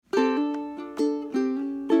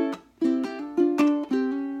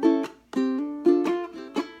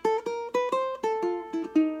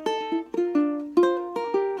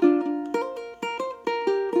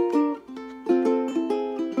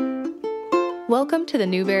Welcome to the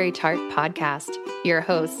Newbery Tart Podcast. Your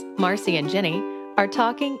hosts, Marcy and Jenny, are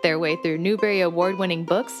talking their way through Newbery Award-winning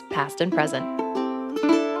books, past and present.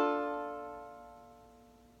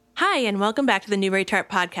 Hi, and welcome back to the Newbery Tart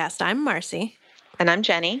Podcast. I'm Marcy. And I'm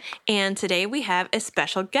Jenny. And today we have a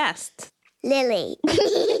special guest. Lily.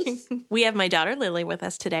 We have my daughter Lily with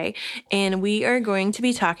us today, and we are going to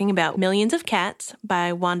be talking about Millions of Cats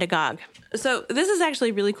by Wanda Gog. So this is actually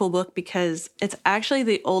a really cool book because it's actually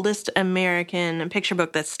the oldest American picture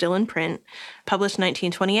book that's still in print, published in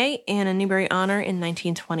 1928 and a Newbery Honor in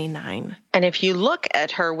 1929. And if you look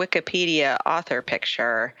at her Wikipedia author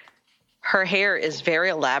picture, her hair is very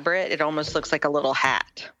elaborate. It almost looks like a little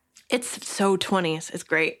hat. It's so 20s. It's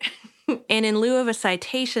great. And in lieu of a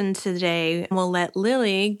citation today, we'll let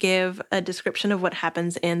Lily give a description of what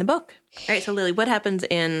happens in the book. All right, so Lily, what happens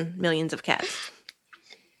in Millions of Cats?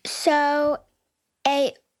 So,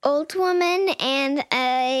 a old woman and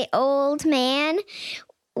a old man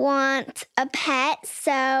want a pet.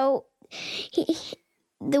 So,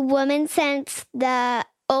 the woman sends the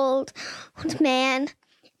old man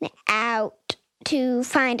out to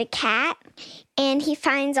find a cat, and he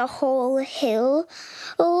finds a whole hill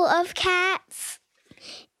of cats,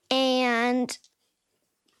 and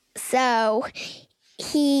so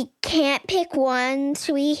he can't pick one,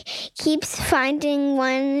 so he keeps finding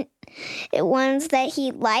ones that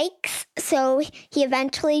he likes, so he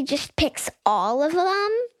eventually just picks all of them.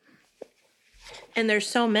 And there's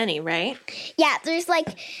so many, right? Yeah, there's like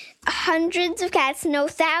hundreds of cats, no,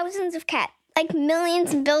 thousands of cats. Like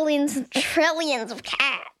millions and billions and trillions of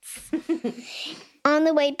cats. On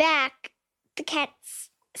the way back, the cats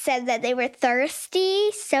said that they were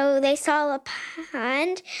thirsty, so they saw a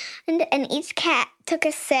pond, and each cat took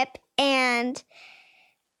a sip, and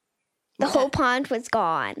the whole pond was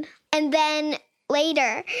gone. And then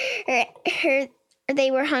later,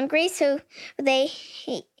 they were hungry, so they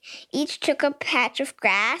each took a patch of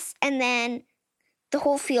grass, and then the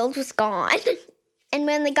whole field was gone. And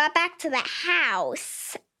when they got back to the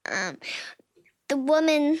house, the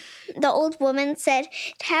old woman said,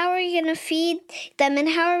 "How are you going to feed them, and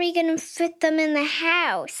how are we going to fit them in the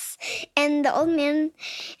house?" And the old man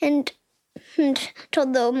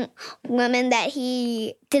told the woman that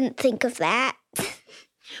he didn't think of that.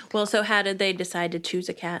 Well, so how did they decide to choose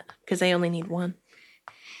a cat? Because they only need one.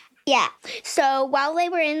 Yeah. So while they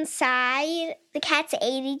were inside, the cats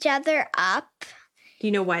ate each other up. Do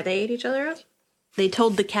you know why they ate each other up? They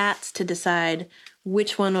told the cats to decide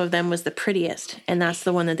which one of them was the prettiest, and that's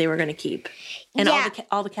the one that they were going to keep. And yeah.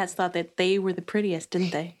 all the cats thought that they were the prettiest,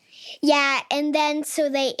 didn't they? Yeah, and then so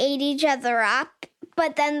they ate each other up,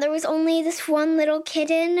 but then there was only this one little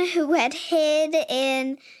kitten who had hid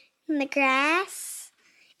in the grass,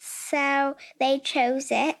 so they chose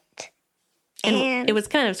it. And it was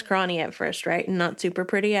kind of scrawny at first, right? And not super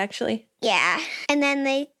pretty, actually. Yeah, and then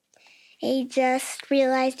they just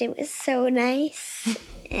realized it was so nice,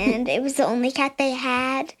 and it was the only cat they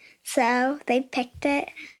had, so they picked it.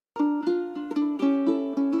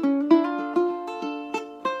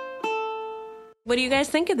 What do you guys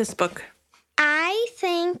think of this book? I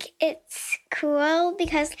think it's cool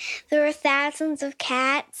because there were thousands of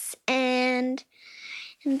cats, and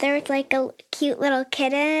there was like a cute little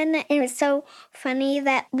kitten. It was so funny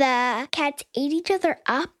that the cats ate each other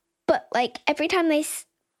up, but like every time they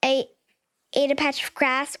ate a patch of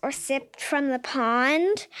grass or sipped from the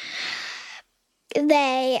pond,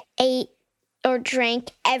 they ate or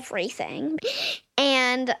drank everything.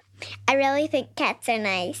 And I really think cats are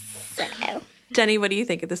nice. So. Jenny, what do you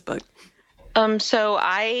think of this book? So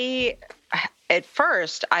at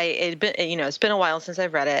first, it's been a while since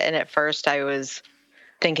I've read it. And at first I was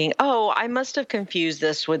thinking, oh, I must have confused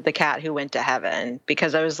this with The Cat Who Went to Heaven,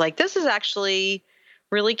 because I was like, this is actually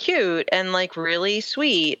really cute and like really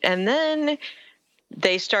sweet. And then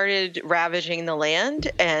they started ravaging the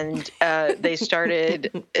land, and and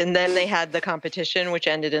then they had the competition, which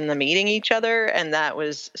ended in them eating each other. And that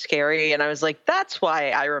was scary. And I was like, that's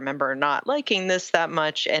why I remember not liking this that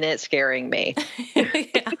much and it scaring me. Yeah,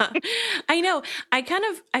 I know.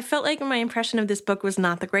 I felt like my impression of this book was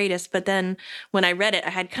not the greatest, but then when I read it, I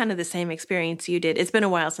had kind of the same experience you did. It's been a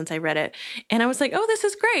while since I read it. And I was like, oh, this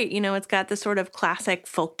is great. You know, it's got this sort of classic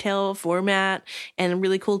folktale format and a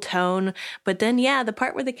really cool tone. But then, yeah, the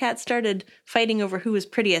part where the cats started fighting over who was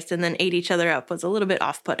prettiest and then ate each other up was a little bit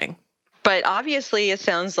off-putting. But obviously it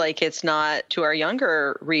sounds like it's not, to our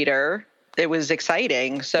younger reader, it was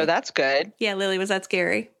exciting. So that's good. Yeah, Lily, was that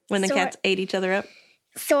scary when the cats ate each other up?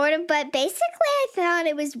 Sort of, but basically I thought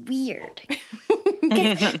it was weird.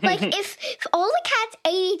 Like, if all the cats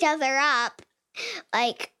ate each other up,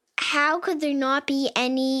 like, how could there not be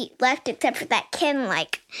any left except for that kitten?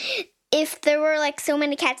 Like, if there were, like, so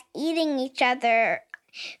many cats eating each other,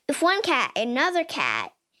 if one cat ate another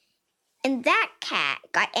cat, and that cat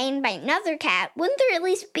got eaten by another cat, wouldn't there at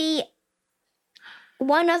least be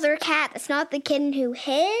one other cat that's not the kitten who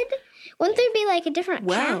hid? Wouldn't there be, like, a different cat?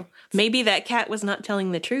 Well, maybe that cat was not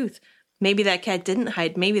telling the truth. Maybe that cat didn't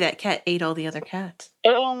hide. Maybe that cat ate all the other cats.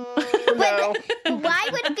 Oh, no. But why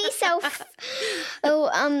would it be so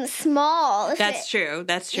small? That's true.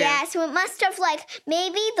 That's true. Yeah, so it must have, like,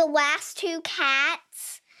 maybe the last two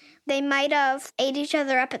cats, they might have ate each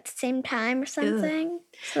other up at the same time or something. Ugh.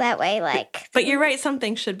 So that way, like... But you're right,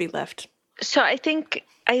 something should be left. So I think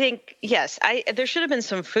yes, there should have been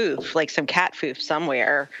some foof, like some cat foof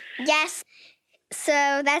somewhere. Yes.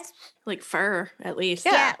 So that's... Like fur, at least.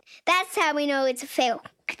 Yeah. That's how we know it's a folk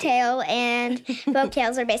tale, and folk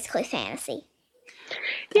tales are basically fantasy.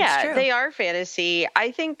 Yeah, they are fantasy. I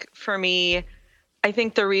think for me, I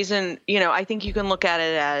think the reason, I think you can look at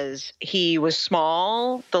it as he was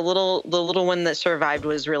small. The little one that survived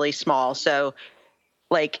was really small. So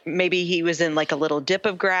like maybe he was in like a little dip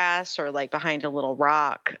of grass or like behind a little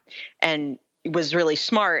rock and was really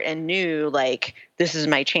smart and knew like, this is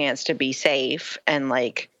my chance to be safe and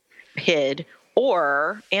like hid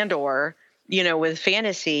or with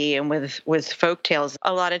fantasy and with folk tales,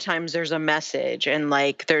 a lot of times there's a message and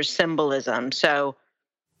like there's symbolism. So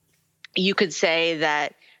you could say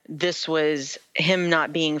that this was him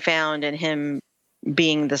not being found and him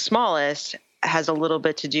being the smallest has a little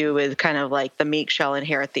bit to do with kind of like the meek shall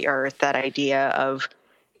inherit the earth, that idea of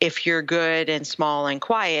if you're good and small and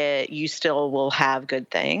quiet, you still will have good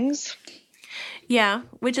things. Yeah,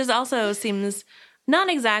 which is also seems not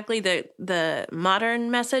exactly the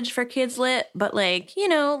modern message for kids lit, but like,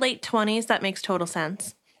 late 20s, that makes total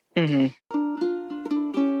sense. Mm-hmm.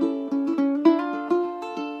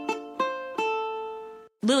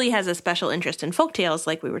 Lily has a special interest in folktales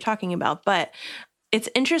like we were talking about, but it's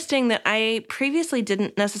interesting that I previously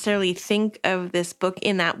didn't necessarily think of this book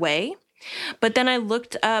in that way. But then I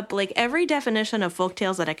looked up, like, every definition of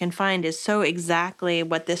folktales that I can find is so exactly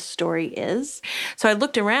what this story is. So I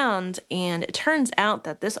looked around, and it turns out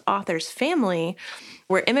that this author's family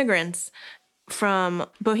were immigrants from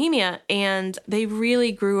Bohemia, and they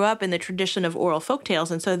really grew up in the tradition of oral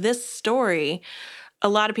folktales. And so this story, a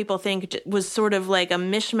lot of people think, was sort of like a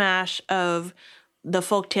mishmash of the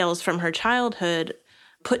folktales from her childhood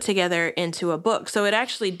put together into a book. So it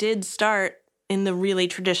actually did start in the really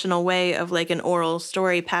traditional way of like an oral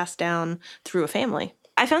story passed down through a family.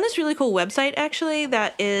 I found this really cool website, actually,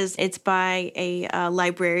 it's by a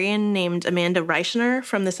librarian named Amanda Reichner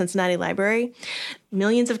from the Cincinnati Library,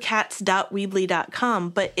 millionsofcats.weebly.com,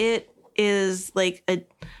 but it is like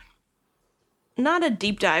not a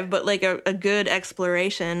deep dive, but like a good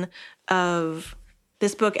exploration of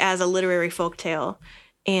this book as a literary folktale.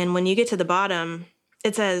 And when you get to the bottom,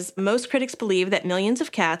 it says, most critics believe that Millions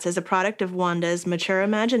of Cats is a product of Wanda's mature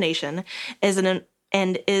imagination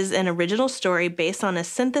and is an original story based on a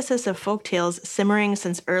synthesis of folktales simmering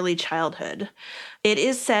since early childhood. It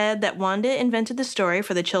is said that Wanda invented the story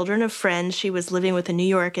for the children of friends she was living with in New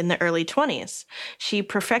York in the early 20s. She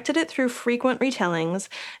perfected it through frequent retellings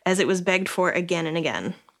as it was begged for again and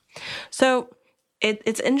again. So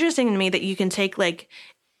it's interesting to me that you can take like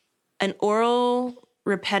an oral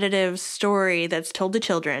repetitive story that's told to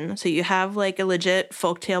children. So you have like a legit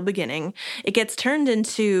folktale beginning. It gets turned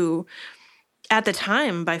into, at the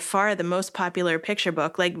time, by far the most popular picture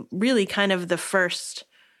book, like really kind of the first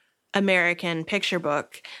American picture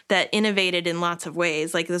book that innovated in lots of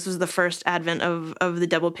ways. Like this was the first advent of the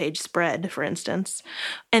double page spread, for instance.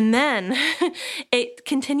 And then it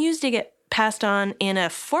continues to get passed on in a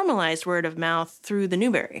formalized word of mouth through the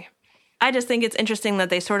Newbery. I just think it's interesting that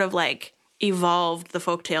they sort of like evolved the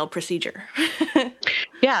folktale procedure.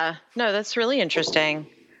 Yeah, no, that's really interesting.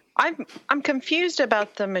 I'm confused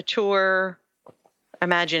about the mature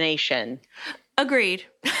imagination. Agreed.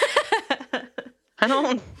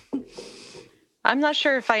 I'm not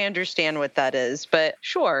sure if I understand what that is, but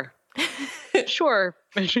sure. Sure.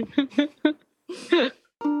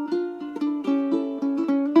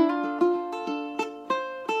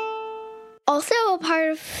 Also, a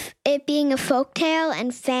part of it being a folktale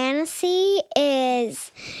and fantasy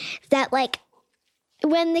is that, like,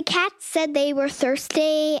 when the cats said they were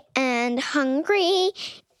thirsty and hungry,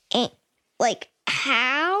 like,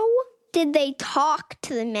 how did they talk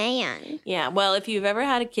to the man? Yeah, well, if you've ever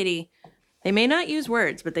had a kitty, they may not use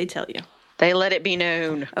words, but they tell you. They let it be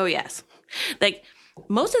known. Oh, yes. Like,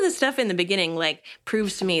 Most of the stuff in the beginning, like,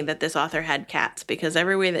 proves to me that this author had cats, because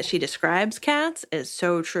every way that she describes cats is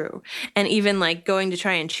so true. And even, like, going to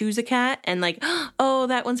try and choose a cat and, like, oh,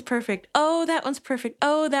 that one's perfect. Oh, that one's perfect.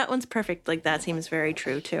 Oh, that one's perfect. Like, that seems very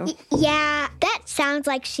true, too. Yeah, that sounds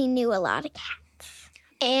like she knew a lot of cats.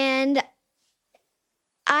 And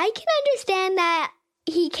I can understand that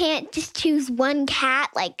he can't just choose one cat.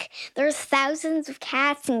 Like, there's thousands of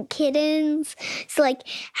cats and kittens. So, like,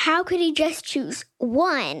 how could he just choose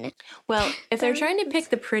one? Well, if they're trying to pick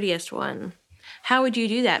the prettiest one, how would you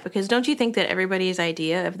do that? Because don't you think that everybody's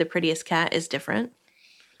idea of the prettiest cat is different?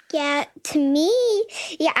 Yeah, to me,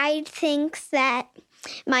 yeah, I think that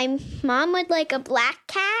my mom would like a black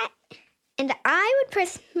cat, and I would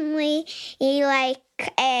personally like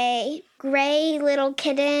a gray little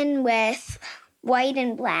kitten with white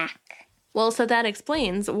and black. Well, so that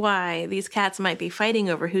explains why these cats might be fighting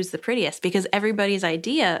over who's the prettiest, because everybody's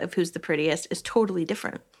idea of who's the prettiest is totally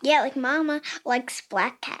different. Yeah, like Mama likes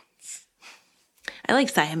black cats. I like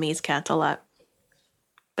Siamese cats a lot.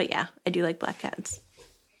 But yeah, I do like black cats.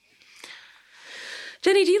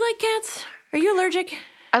 Jenny, do you like cats? Are you allergic?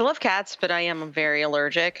 I love cats, but I am very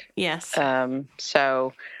allergic. Yes.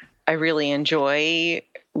 So I really enjoy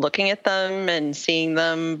looking at them and seeing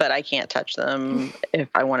them, but I can't touch them if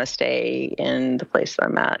I want to stay in the place that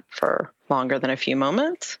I'm at for longer than a few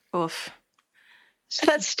moments. Oof. So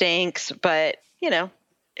that stinks, but, you know,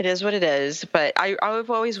 it is what it is. But I've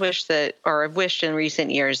always wished that, or I've wished in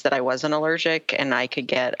recent years that I wasn't allergic and I could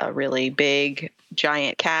get a really big,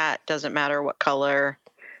 giant cat, doesn't matter what color,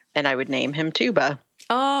 and I would name him Tuba.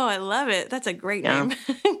 Oh, I love it. That's a great name.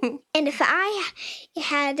 And if I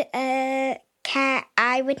had a cat,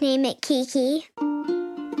 I would name it Kiki.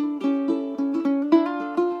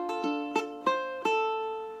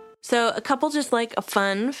 So a couple just like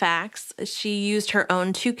fun facts. She used her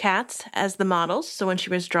own 2 cats as the models. So when she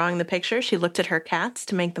was drawing the picture, she looked at her cats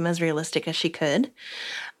to make them as realistic as she could.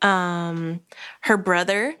 Her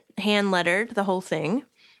brother hand-lettered the whole thing,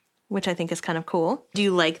 which I think is kind of cool. Do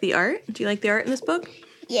you like the art? Do you like the art in this book?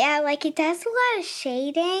 Yeah, like it does a lot of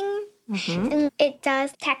shading. Mm-hmm. And it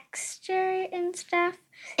does texture and stuff.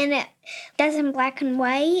 And it does in black and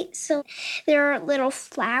white. So there are little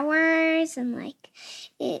flowers and like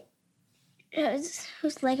it was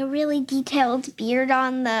like a really detailed beard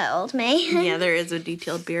on the old man. Yeah, there is a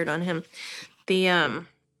detailed beard on him. The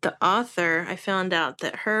author, I found out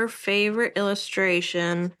that her favorite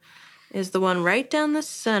illustration is the one right down the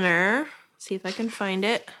center. Let's see if I can find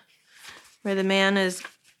it. Where the man is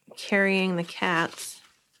carrying the cats.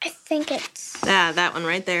 I think it's That one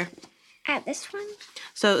right there. this one.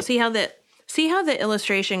 So see how the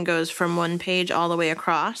illustration goes from one page all the way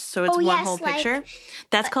across? So it's one whole picture.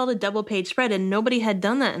 That's called a double page spread, and nobody had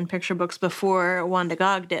done that in picture books before Wanda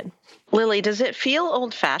Gog did. Lily, does it feel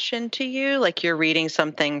old-fashioned to you, like you're reading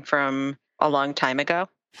something from a long time ago?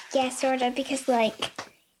 Yeah, sort of, because like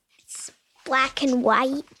it's black and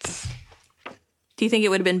white. Do you think it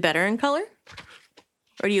would have been better in color?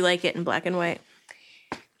 Or do you like it in black and white?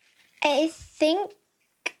 I think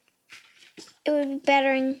it would be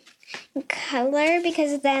better in color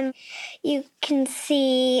because then you can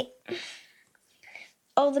see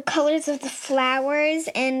all the colors of the flowers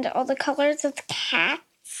and all the colors of the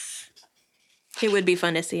cats. It would be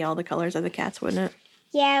fun to see all the colors of the cats, wouldn't it?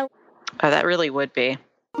 Yeah. Oh, that really would be.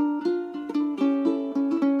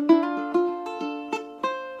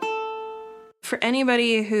 For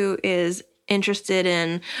anybody who is interested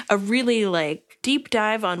in a really like deep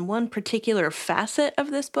dive on one particular facet of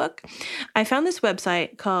this book, I found this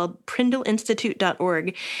website called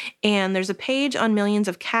PrindleInstitute.org, and there's a page on millions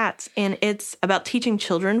of cats, and it's about teaching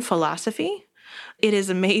children philosophy. It is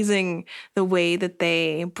amazing the way that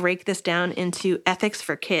they break this down into ethics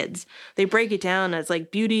for kids. They break it down as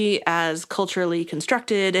like beauty as culturally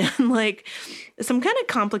constructed and like some kind of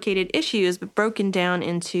complicated issues, but broken down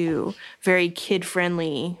into very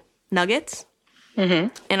kid-friendly nuggets.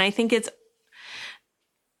 Mm-hmm. And I think it's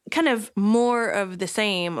kind of more of the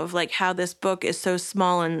same of like how this book is so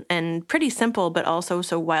small and pretty simple, but also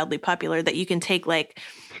so wildly popular that you can take like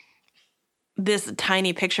this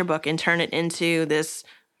tiny picture book and turn it into this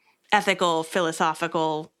ethical,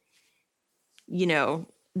 philosophical,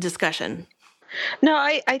 discussion. No,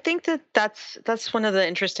 I think that's one of the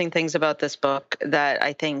interesting things about this book, that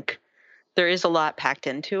I think there is a lot packed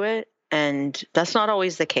into it. And that's not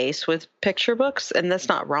always the case with picture books. And that's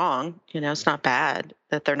not wrong. It's not bad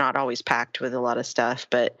that they're not always packed with a lot of stuff.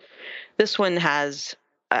 But this one has,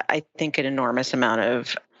 I think, an enormous amount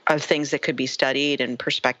of things that could be studied and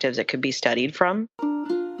perspectives that could be studied from.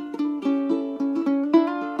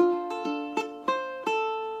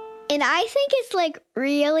 And And I think it's, like,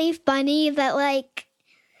 really funny that, like,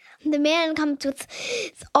 the man comes with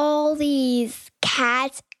all these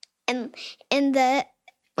cats, and the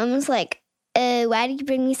woman's like, why did you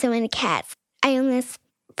bring me so many cats? I only asked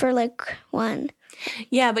for, like, one.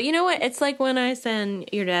 Yeah, but you know what? It's like when I send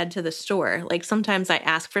your dad to the store. Like sometimes I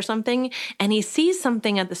ask for something and he sees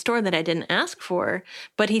something at the store that I didn't ask for,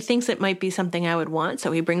 but he thinks it might be something I would want,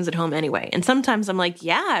 so he brings it home anyway. And sometimes I'm like,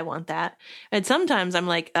 yeah, I want that. And sometimes I'm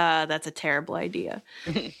like, that's a terrible idea.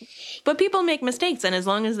 But people make mistakes, and as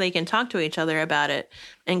long as they can talk to each other about it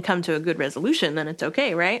and come to a good resolution, then it's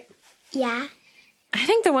okay, right? Yeah. I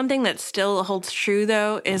think the one thing that still holds true,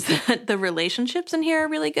 though, is that the relationships in here are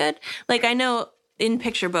really good. Like, I know in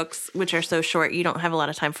picture books, which are so short, you don't have a lot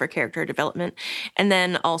of time for character development. And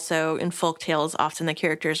then also in folk tales, often the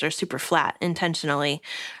characters are super flat intentionally.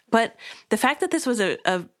 But the fact that this was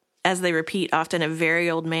as they repeat, often a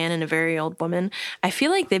very old man and a very old woman, I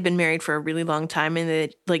feel like they've been married for a really long time and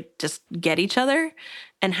they like just get each other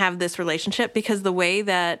and have this relationship, because the way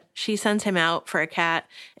that she sends him out for a cat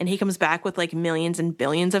and he comes back with like millions and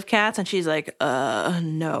billions of cats and she's like,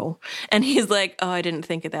 no. And he's like, oh, I didn't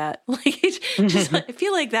think of that. Like, just, I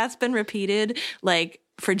feel like that's been repeated like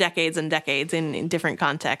for decades and decades in different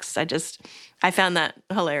contexts. I found that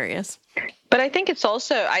hilarious. But I think it's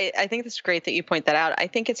also, I think it's great that you point that out. I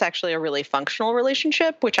think it's actually a really functional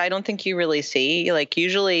relationship, which I don't think you really see. Like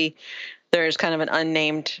usually there's kind of an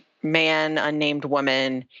unnamed man, unnamed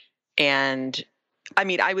woman. And I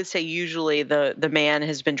mean, I would say usually the man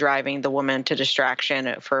has been driving the woman to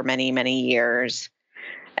distraction for many, many years.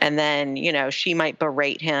 And then, you know, she might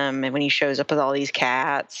berate him and when he shows up with all these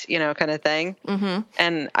cats, you know, kind of thing. Mm-hmm.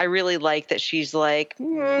 And I really like that she's like,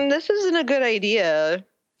 this isn't a good idea.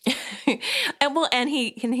 and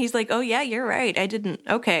he's like, oh yeah, you're right. I didn't.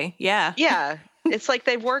 Okay. Yeah. Yeah. It's like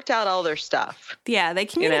they've worked out all their stuff. Yeah. They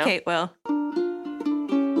communicate well.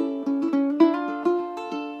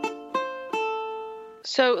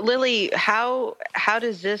 So Lily, how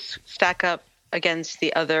does this stack up against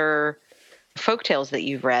the other folktales that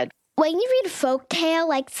you've read? When you read a folktale,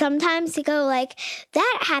 like sometimes you go like,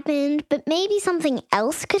 that happened, but maybe something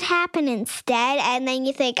else could happen instead. And then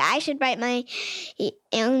you think, I should write my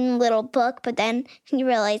own little book. But then you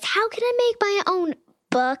realize, how can I make my own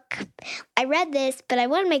book? I read this, but I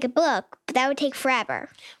want to make a book, but that would take forever.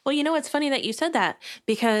 Well, you know, it's funny that you said that,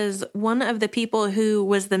 because one of the people who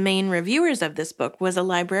was the main reviewers of this book was a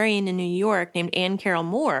librarian in New York named Anne Carroll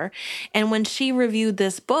Moore. And when she reviewed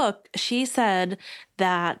this book, she said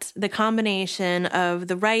that the combination of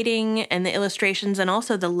the writing and the illustrations and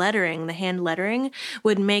also the lettering, the hand lettering,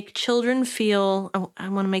 would make children feel, I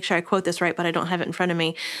want to make sure I quote this right, but I don't have it in front of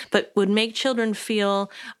me, but would make children feel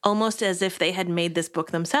almost as if they had made this book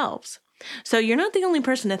themselves. So you're not the only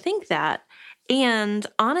person to think that. And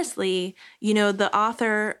honestly, you know, the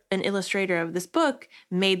author and illustrator of this book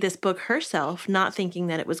made this book herself, not thinking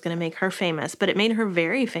that it was going to make her famous, but it made her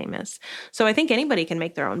very famous. So I think anybody can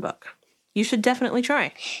make their own book. You should definitely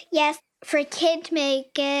try. Yes, for a kid to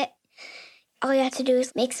make it, all you have to do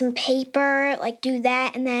is make some paper, like do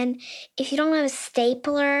that. And then if you don't have a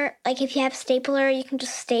stapler, like if you have a stapler, you can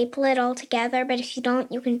just staple it all together. But if you don't,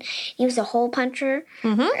 you can use a hole puncher.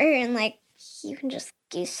 Mm-hmm. And like you can just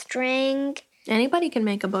use string. Anybody can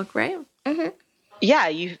make a book, right? Mm-hmm. Yeah,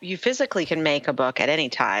 you physically can make a book at any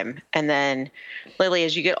time. And then, Lily,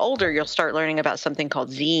 as you get older, you'll start learning about something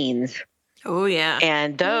called zines. Oh, yeah.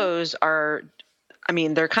 And those are, I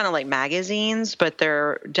mean, they're kind of like magazines, but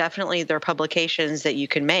they're publications that you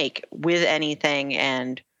can make with anything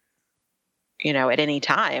and, you know, at any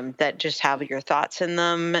time that just have your thoughts in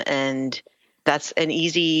them. And that's an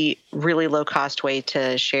easy, really low cost way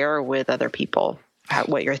to share with other people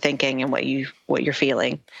what you're thinking and what you're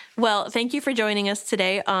feeling. Well, thank you for joining us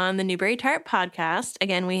today on the Newbery Tart podcast.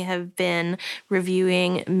 Again, we have been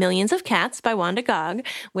reviewing Millions of Cats by Wanda Gog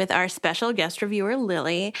with our special guest reviewer,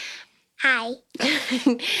 Lily. Hi.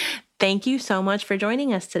 Thank you so much for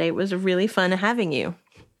joining us today. It was really fun having you.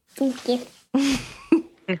 Thank you.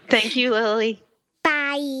 Thank you, Lily.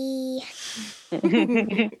 Bye.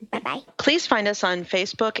 Bye-bye. Please find us on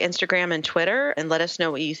Facebook, Instagram, and Twitter, and let us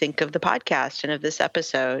know what you think of the podcast and of this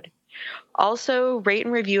episode. Also, rate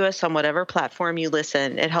and review us on whatever platform you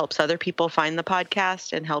listen. It helps other people find the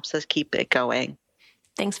podcast and helps us keep it going.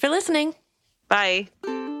 Thanks for listening. Bye.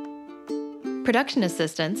 Production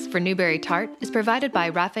assistance for Newbery Tart is provided by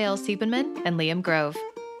Raphael Siebenman and Liam Grove.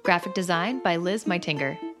 Graphic design by Liz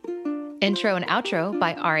Meitinger. Intro and outro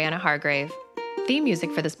by Ariana Hargrave. Theme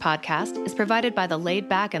music for this podcast is provided by the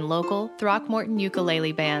laid-back and local Throckmorton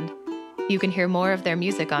Ukulele Band. You can hear more of their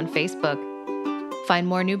music on Facebook. Find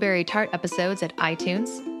more Newbery Tart episodes at iTunes,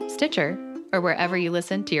 Stitcher, or wherever you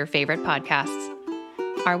listen to your favorite podcasts.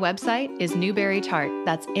 Our website is Newbery Tart.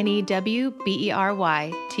 That's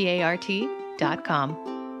NEWBERYTART.com.